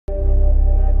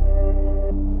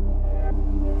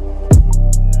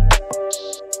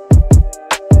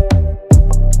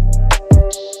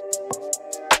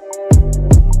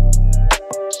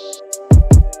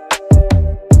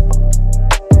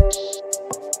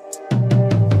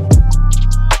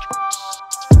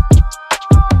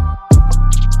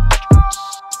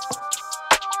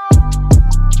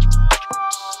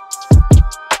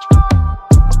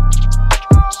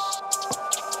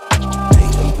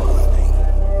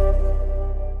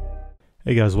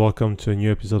Hey guys, welcome to a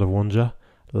new episode of Wonja.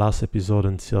 Last episode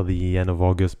until the end of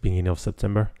August, beginning of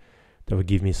September. That will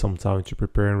give me some time to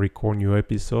prepare and record new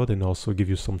episode and also give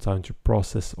you some time to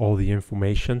process all the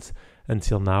informations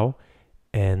until now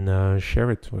and share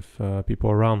it with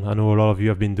people around. I know a lot of you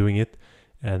have been doing it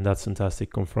and that's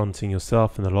fantastic, confronting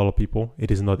yourself and a lot of people. It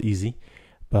is not easy,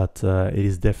 but it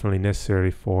is definitely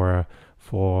necessary for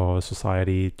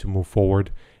society to move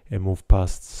forward and move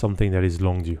past something that is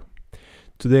long due.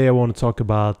 Today I want to talk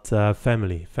about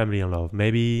family and love.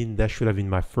 Maybe that should have been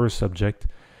my first subject,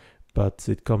 but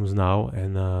it comes now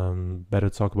and better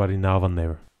talk about it now than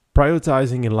never.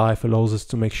 Prioritizing in life allows us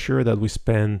to make sure that we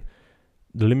spend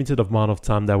the limited amount of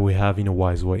time that we have in a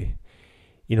wise way.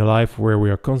 In a life where we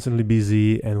are constantly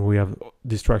busy and we have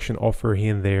distraction offered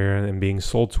here and there and being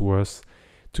sold to us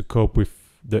to cope with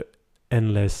the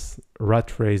endless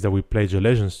rat race that we pledge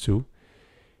allegiance to,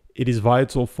 it is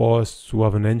vital for us to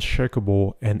have an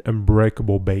unshakable and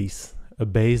unbreakable base, a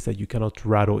base that you cannot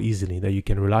rattle easily, that you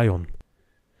can rely on.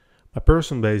 My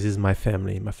personal base is my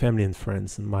family and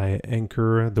friends, and my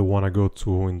anchor, the one I go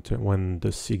to when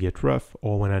the sea gets rough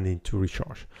or when I need to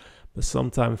recharge. But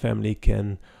sometimes family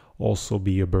can also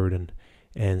be a burden,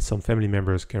 and some family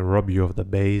members can rob you of the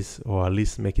base or at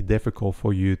least make it difficult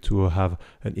for you to have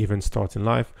an even start in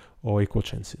life or equal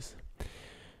chances.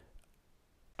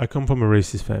 I come from a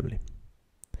racist family.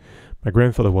 My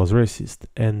grandfather was racist,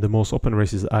 and the most open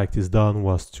racist act he's done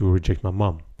was to reject my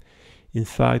mom. In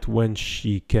fact, when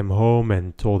she came home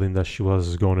and told him that she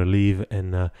was going to leave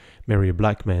and marry a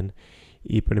black man,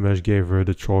 he pretty much gave her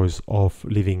the choice of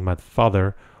leaving my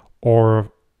father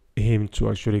or him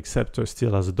to actually accept her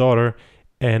still as a daughter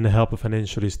and help her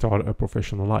financially start a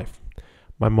professional life.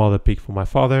 My mother picked for my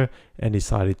father and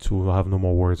decided to have no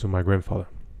more words with my grandfather.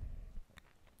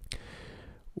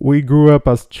 We grew up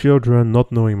as children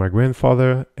not knowing my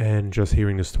grandfather and just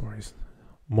hearing the stories.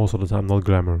 Most of the time not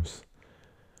glamorous.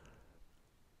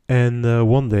 And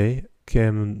one day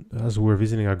came as we were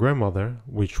visiting our grandmother,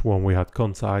 which one we had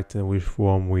contact and which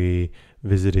one we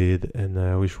visited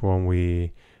and which one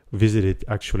we visited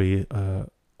actually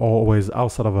always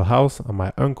outside of a house at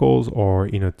my uncle's or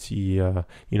in a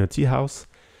tea house.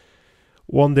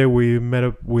 One day we met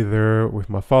up with her, with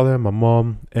my father, my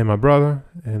mom, and my brother,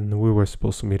 and we were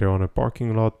supposed to meet her on a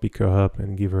parking lot, pick her up,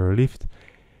 and give her a lift.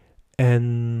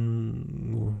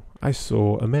 And I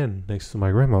saw a man next to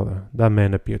my grandmother. That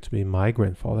man appeared to be my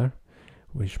grandfather,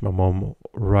 which my mom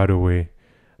right away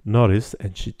noticed,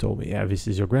 and she told me, "Yeah, this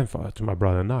is your grandfather," to my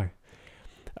brother and I.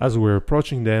 As we were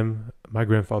approaching them, my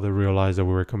grandfather realized that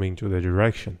we were coming to their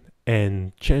direction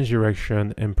and changed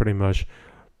direction and pretty much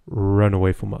ran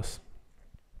away from us.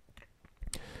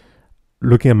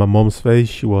 Looking at my mom's face,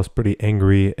 she was pretty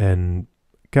angry and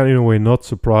kind of in a way not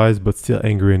surprised, but still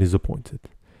angry and disappointed.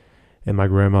 And my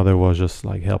grandmother was just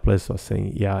like helpless, was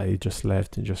saying, "Yeah, he just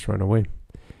left and just ran away."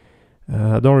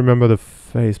 I don't remember the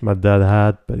face my dad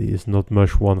had, but he is not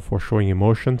much one for showing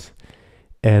emotions.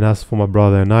 And as for my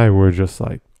brother and I, we're just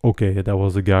like, okay, that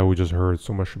was the guy we just heard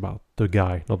so much about. The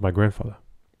guy, not my grandfather.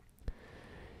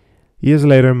 Years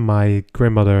later, my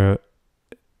grandmother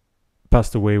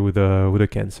passed away with a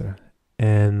cancer.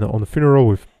 And on the funeral,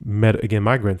 we met again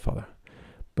my grandfather,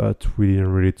 but we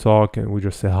didn't really talk, and we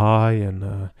just said hi, and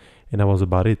that was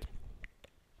about it.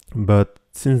 But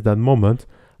since that moment,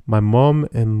 my mom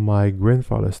and my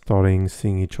grandfather starting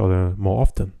seeing each other more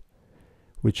often,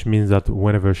 which means that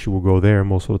whenever she will go there,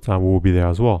 most of the time we will be there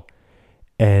as well.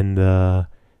 And the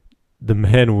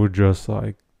man would just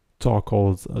like talk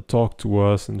to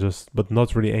us and but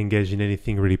not really engage in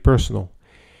anything really personal.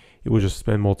 He would just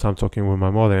spend more time talking with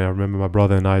my mother. I remember my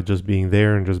brother and I just being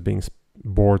there and just being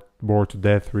bored to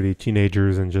death, really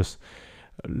teenagers, and just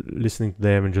listening to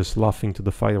them and just laughing to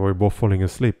the fact that we were both falling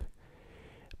asleep.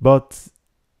 But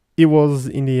it was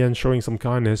in the end showing some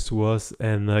kindness to us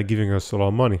and giving us a lot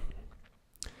of money.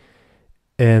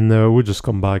 And we just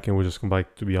come back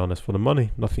to be honest for the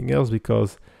money, nothing else,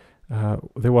 because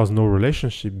there was no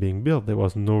relationship being built. There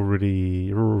was no really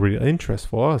interest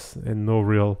for us, and no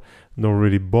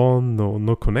really bond,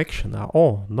 no connection at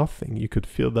all, nothing. You could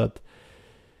feel that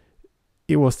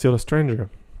he was still a stranger.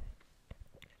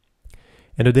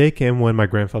 And the day came when my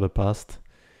grandfather passed,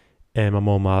 and my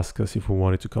mom asked us if we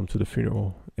wanted to come to the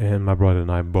funeral. And my brother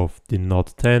and I both did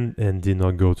not attend and did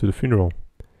not go to the funeral.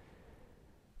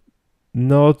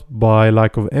 Not by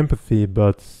lack of empathy,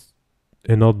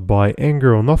 and not by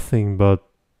anger or nothing, but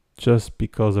just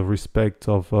because of respect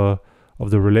of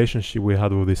the relationship we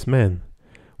had with this man.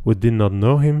 We did not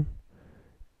know him,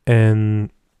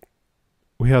 and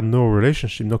we had no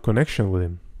relationship, no connection with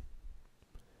him.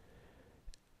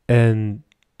 And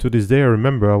to this day, I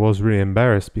remember I was really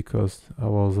embarrassed because I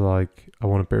was like, I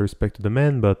want to pay respect to the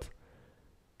man, but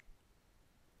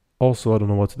also I don't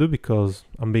know what to do because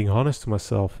I'm being honest to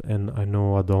myself and I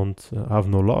know I don't have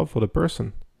no love for the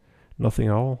person, nothing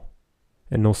at all,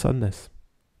 and no sadness.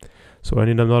 So I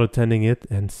ended up not attending it,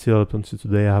 and still up until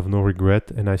today, I have no regret,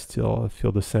 and I still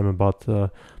feel the same about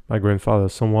my grandfather,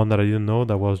 someone that I didn't know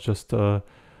that was just a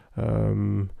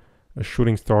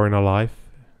shooting star in our life.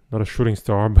 Not a shooting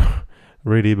star, but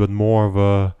really, but more of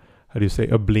a, how do you say,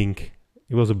 a blink.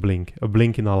 It was a blink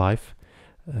in our life,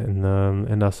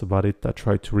 and that's about it. I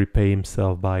tried to repay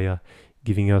himself by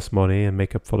giving us money and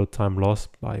make up for the time lost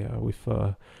by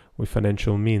with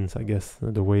financial means, I guess,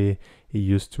 the way he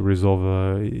used to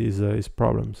resolve his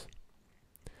problems.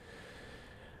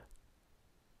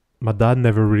 My dad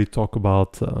never really talked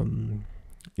about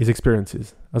his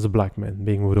experiences as a black man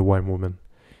being with a white woman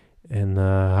and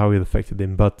how it affected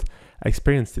him, but I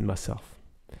experienced it myself.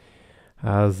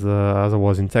 As I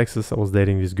was in Texas, I was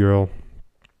dating this girl,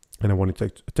 and I wanted to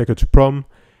take her to prom,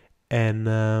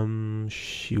 and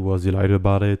she was delighted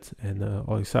about it and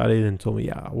all excited and told me,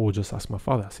 yeah, I will just ask my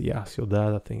father. I said, yeah, ask your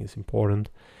dad, I think it's important.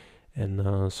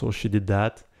 And so she did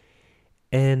that,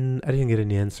 and I didn't get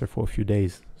any answer for a few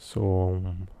days. So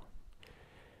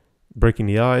breaking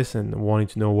the ice and wanting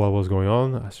to know what was going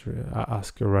on, I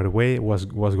asked her right away, what's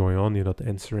going on? You're not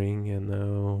answering,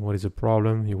 and what is the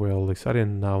problem? You were all excited,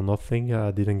 and now nothing.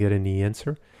 I didn't get any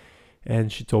answer.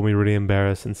 And she told me really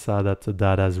embarrassed and sad that her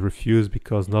dad has refused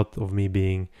because not of me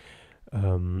being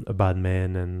a bad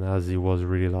man, and as he was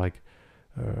really like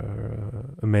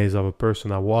amazed of a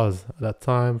person I was at that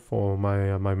time for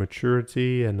my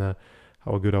maturity and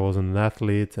how good I was an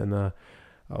athlete, and I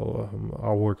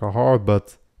work hard,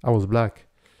 but I was black,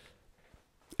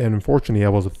 and unfortunately I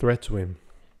was a threat to him.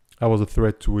 I was a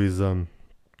threat to his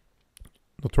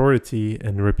notoriety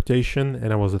and reputation,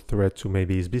 and I was a threat to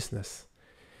maybe his business,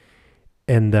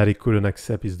 and that he couldn't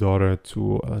accept his daughter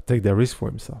to take that risk for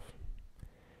himself.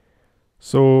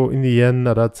 So in the end,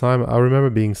 at that time, I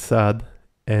remember being sad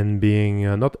and being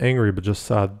not angry, but just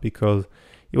sad because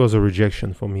it was a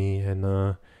rejection for me, and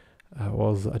I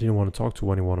didn't want to talk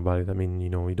to anyone about it. I mean, you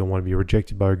don't want to be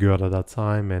rejected by a girl at that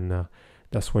time, and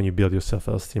that's when you build your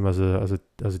self-esteem as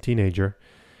a teenager.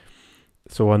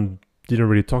 So I didn't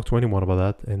really talk to anyone about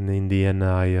that, and in the end,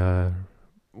 I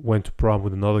went to prom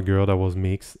with another girl that was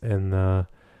mixed, and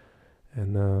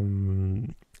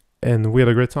we had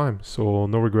a great time. So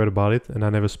no regret about it, and I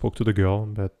never spoke to the girl,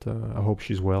 but I hope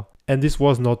she's well. And this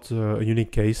was not a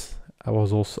unique case. I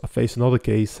faced another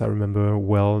case I remember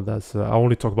well. That's I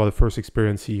only talk about the first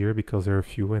experience here because there are a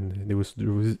few, and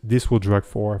this will drag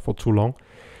for too long.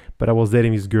 But I was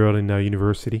dating this girl in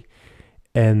university,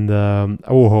 and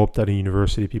I will hope that in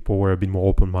university people were a bit more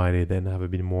open-minded and have a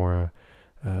bit more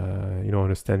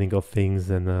understanding of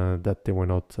things, and that they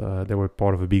were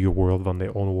part of a bigger world than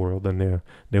their own world and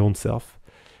their own self.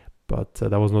 But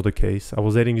that was not the case. I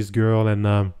was dating this girl,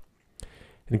 and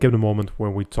it came the moment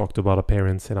when we talked about our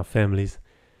parents and our families,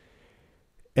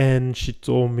 and she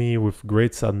told me with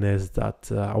great sadness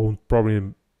that I would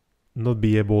probably not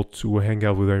be able to hang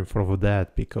out with her in front of her dad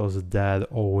because her dad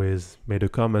always made the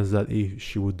comments that if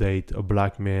she would date a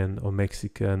black man or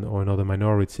Mexican or another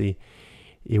minority,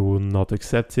 he will not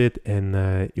accept it, and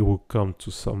it will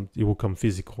become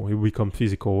physical,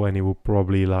 and he will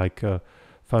probably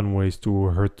find ways to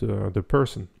hurt the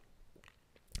person.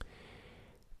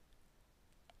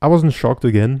 I wasn't shocked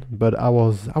again, but I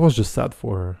was just sad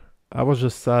for her. I was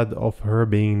just sad of her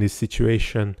being in this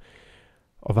situation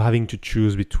of having to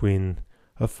choose between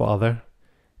her father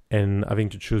and having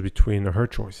to choose between her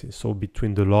choices. So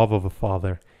between the love of her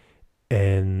father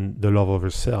and the love of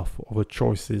herself, of her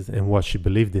choices and what she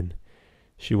believed in.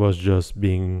 She was just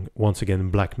being, once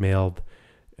again, blackmailed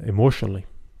emotionally.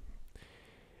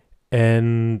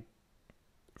 And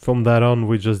from that on,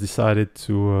 we just decided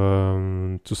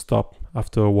to stop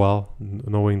after a while,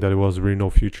 knowing that it was really no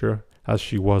future, as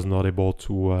she was not able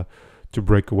to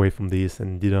break away from this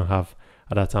and didn't have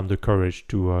at that time the courage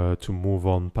to move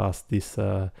on past this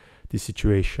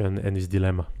situation and this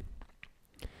dilemma.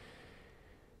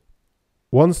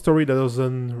 One story that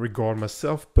doesn't regard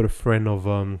myself, but a friend of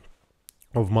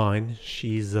mine.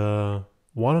 She's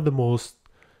one of the most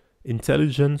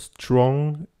intelligent,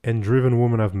 strong, and driven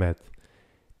women I've met,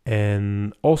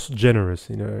 and also generous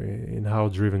in how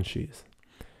driven she is.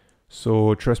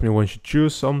 So trust me, when she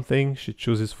chooses something, she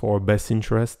chooses for her best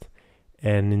interest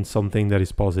and in something that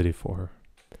is positive for her.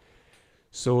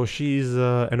 So she's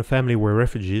in a family were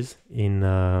refugees in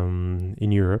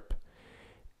Europe.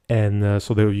 And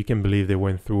so you can believe they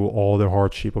went through all the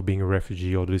hardship of being a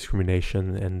refugee, all the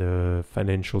discrimination and the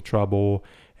financial trouble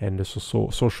and the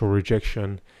social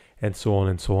rejection, and so on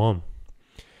and so on.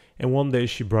 And one day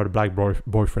she brought a black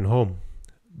boyfriend home,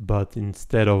 but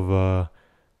instead of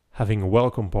having a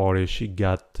welcome party, she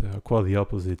got quite the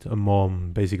opposite. A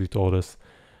mom basically told us,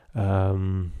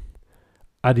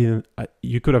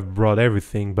 you could have brought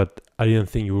everything, but I didn't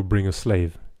think you would bring a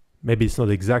slave. Maybe it's not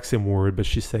the exact same word, but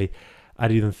she say, I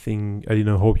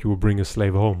didn't hope you would bring a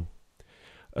slave home.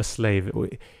 A slave.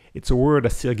 It's a word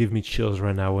that still gives me chills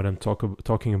right now when I'm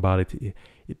talking about it.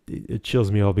 It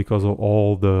chills me out because of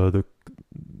all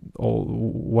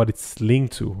what it's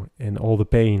linked to, and all the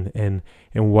pain, and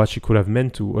what she could have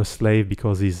meant to a slave,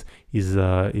 because he's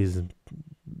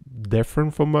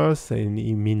different from us, and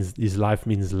his life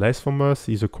means less from us.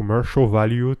 He's a commercial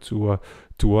value to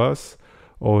us.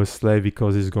 Or a slave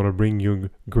because he's gonna bring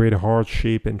you great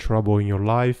hardship and trouble in your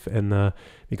life, and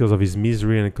because of his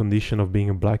misery and the condition of being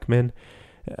a black man.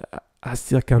 I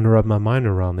still can't wrap my mind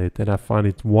around it, and I find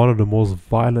it one of the most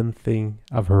violent thing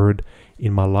I've heard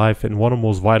in my life, and one of the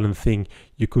most violent thing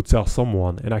you could tell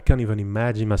someone. And I can't even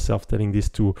imagine myself telling this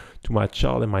to my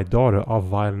child and my daughter. How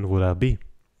violent would that be?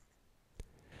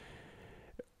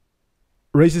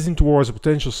 Racism towards a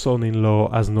potential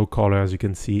son-in-law has no color, as you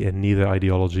can see, and neither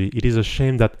ideology. It is a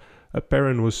shame that a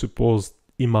parent was supposed,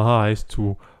 in my eyes,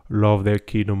 to love their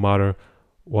kid no matter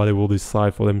what they will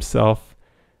decide for themselves.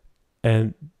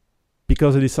 And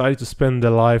because they decided to spend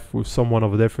their life with someone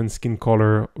of a different skin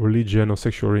color, religion, or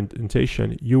sexual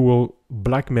orientation, you will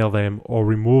blackmail them or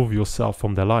remove yourself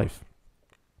from their life.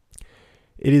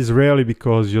 It is rarely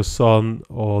because your son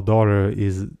or daughter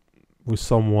is with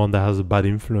someone that has a bad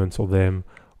influence on them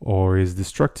or is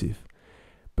destructive.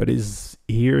 But is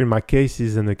here in my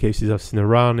cases and the cases I've seen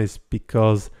around, is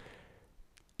because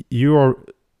you are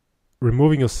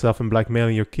removing yourself and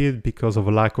blackmailing your kid because of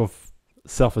a lack of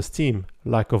self-esteem,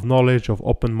 lack of knowledge, of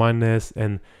open-mindedness,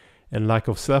 and lack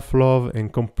of self-love,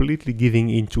 and completely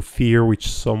giving into fear, which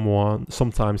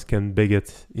sometimes can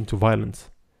beget into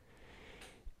violence.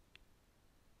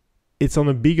 It's on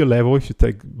a bigger level. If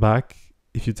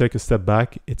you take a step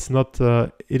back, it's not.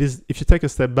 If you take a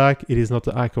step back, it is not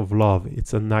an act of love.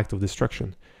 It's an act of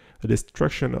destruction, a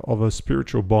destruction of a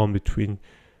spiritual bond between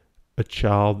a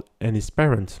child and his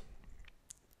parent.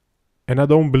 And I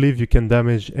don't believe you can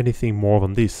damage anything more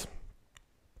than this.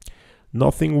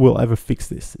 Nothing will ever fix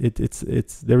this.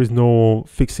 There is no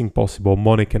fixing possible.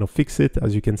 Money cannot fix it,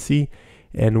 as you can see,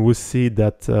 and we see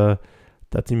that.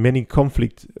 That in many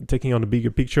conflict, taking on the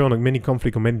bigger picture, on many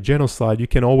conflict or many genocide, you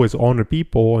can always honor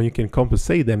people and you can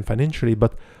compensate them financially,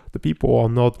 but the people are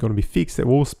not going to be fixed. They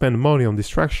will spend money on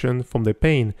distraction from their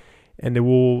pain, and they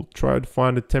will try to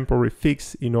find a temporary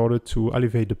fix in order to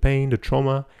alleviate the pain, the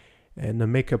trauma, and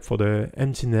make up for the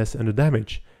emptiness and the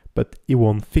damage. But it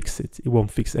won't fix it. It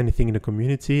won't fix anything in the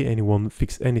community, and it won't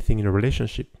fix anything in a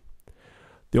relationship.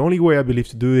 The only way I believe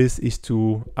to do this is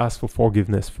to ask for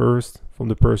forgiveness first from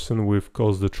the person who have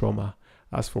caused the trauma.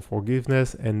 Ask for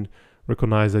forgiveness and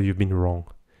recognize that you've been wrong.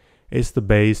 It's the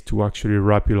base to actually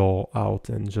wrap it all out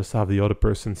and just have the other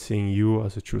person seeing you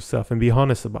as a true self and be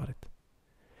honest about it.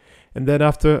 And then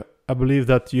after, I believe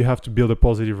that you have to build a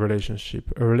positive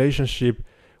relationship. A relationship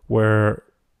where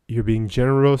you're being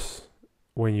generous,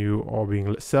 when you are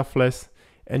being selfless,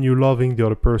 and you're loving the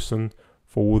other person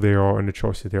for who they are and the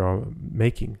choices they are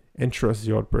making, and trust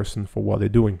the other person for what they're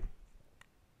doing.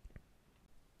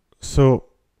 So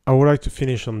I would like to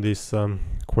finish on this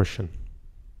question.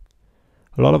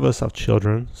 A lot of us have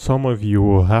children. Some of you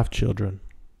will have children.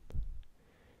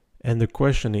 And the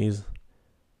question is,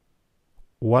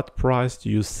 what price do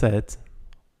you set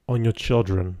on your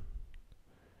children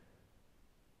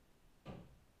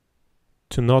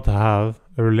to not have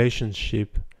a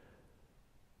relationship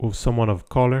with someone of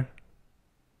color,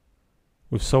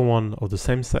 with someone of the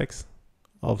same sex,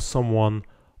 of someone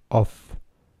of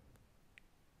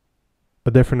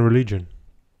a different religion?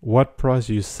 What price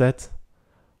do you set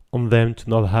on them to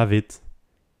not have it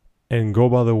and go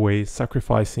by the way,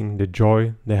 sacrificing the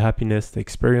joy, the happiness, the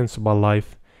experience about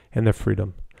life, and the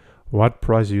freedom? What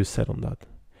price do you set on that?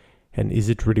 And is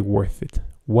it really worth it?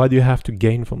 What do you have to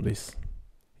gain from this?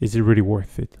 Is it really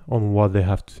worth it on what they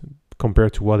have to,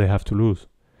 compared to what they have to lose,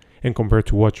 and compared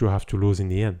to what you have to lose in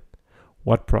the end?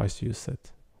 What price do you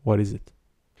set? What is it?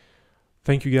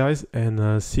 Thank you guys,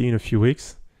 and see you in a few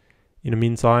weeks. In the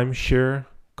meantime, share,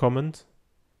 comment,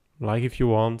 like if you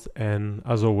want, and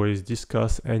as always,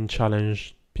 discuss and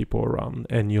challenge people around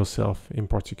and yourself in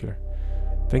particular.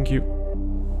 Thank you.